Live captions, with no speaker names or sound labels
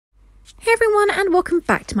Hey everyone, and welcome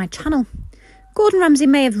back to my channel. Gordon Ramsay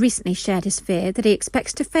may have recently shared his fear that he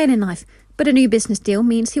expects to fail in life, but a new business deal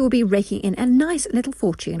means he will be raking in a nice little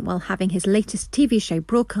fortune while having his latest TV show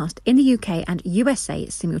broadcast in the UK and USA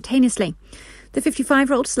simultaneously. The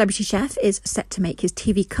 55-year-old celebrity chef is set to make his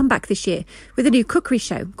TV comeback this year with a new cookery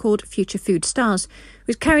show called Future Food Stars,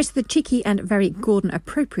 which carries the cheeky and very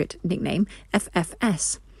Gordon-appropriate nickname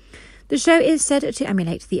FFS. The show is said to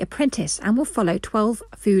emulate The Apprentice and will follow 12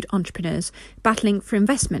 food entrepreneurs battling for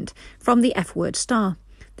investment from the F-word star.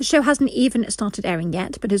 The show hasn't even started airing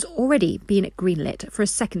yet, but has already been greenlit for a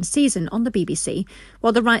second season on the BBC,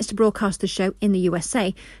 while the rights to broadcast the show in the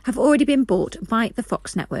USA have already been bought by the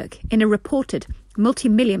Fox network in a reported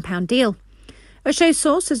multi-million-pound deal. A show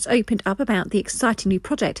source has opened up about the exciting new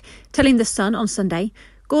project, telling The Sun on Sunday,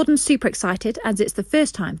 "Gordon's super excited as it's the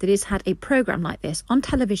first time that he's had a programme like this on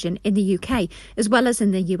television in the UK as well as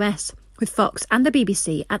in the US, with Fox and the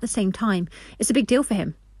BBC at the same time. It's a big deal for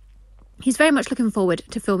him. He's very much looking forward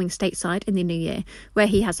to filming stateside in the new year, where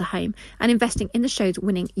he has a home, and investing in the show's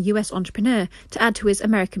winning US entrepreneur to add to his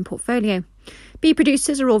American portfolio. B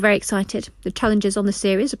producers are all very excited. The challenges on the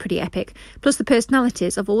series are pretty epic, plus the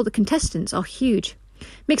personalities of all the contestants are huge.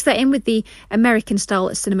 Mix that in with the American-style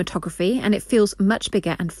cinematography and it feels much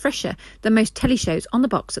bigger and fresher than most telly shows on the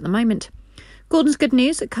box at the moment." Gordon's good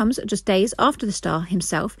news comes just days after the star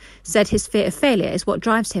himself said his fear of failure is what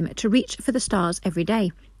drives him to reach for the stars every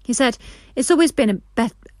day. He said, "It's always been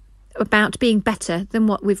about being better than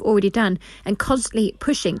what we've already done and constantly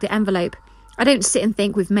pushing the envelope. I don't sit and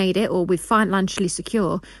think we've made it or we're financially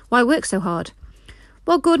secure. Why work so hard?"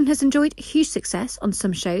 While Gordon has enjoyed huge success on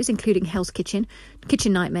some shows, including Hell's Kitchen,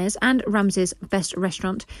 Kitchen Nightmares and Ramsay's Best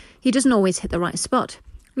Restaurant, he doesn't always hit the right spot.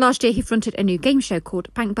 Last year he fronted a new game show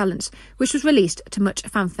called Bank Balance, which was released to much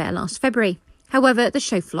fanfare last February. However, the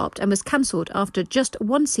show flopped and was cancelled after just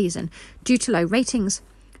one season due to low ratings.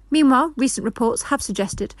 Meanwhile, recent reports have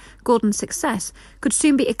suggested Gordon's success could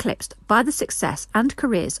soon be eclipsed by the success and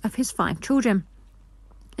careers of his 5 children.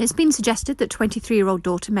 It's been suggested that 23-year-old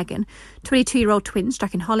daughter Megan, 22-year-old twins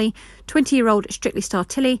Jack and Holly, 20-year-old Strictly star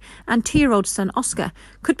Tilly and 2-year-old son Oscar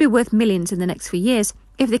could be worth millions in the next few years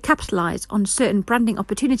if they capitalise on certain branding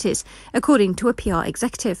opportunities, according to a PR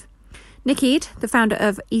executive. Nick Eade, the founder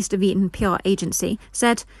of East of Eden PR agency,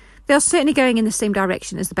 said, "They are certainly going in the same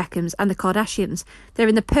direction as the Beckhams and the Kardashians. They're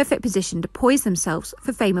in the perfect position to poise themselves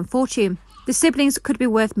for fame and fortune. The siblings could be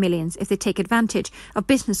worth millions if they take advantage of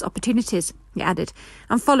business opportunities," he added,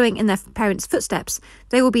 "and following in their parents' footsteps,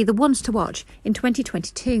 they will be the ones to watch in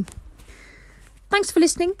 2022. Thanks for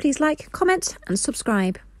listening. Please like, comment and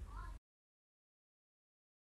subscribe.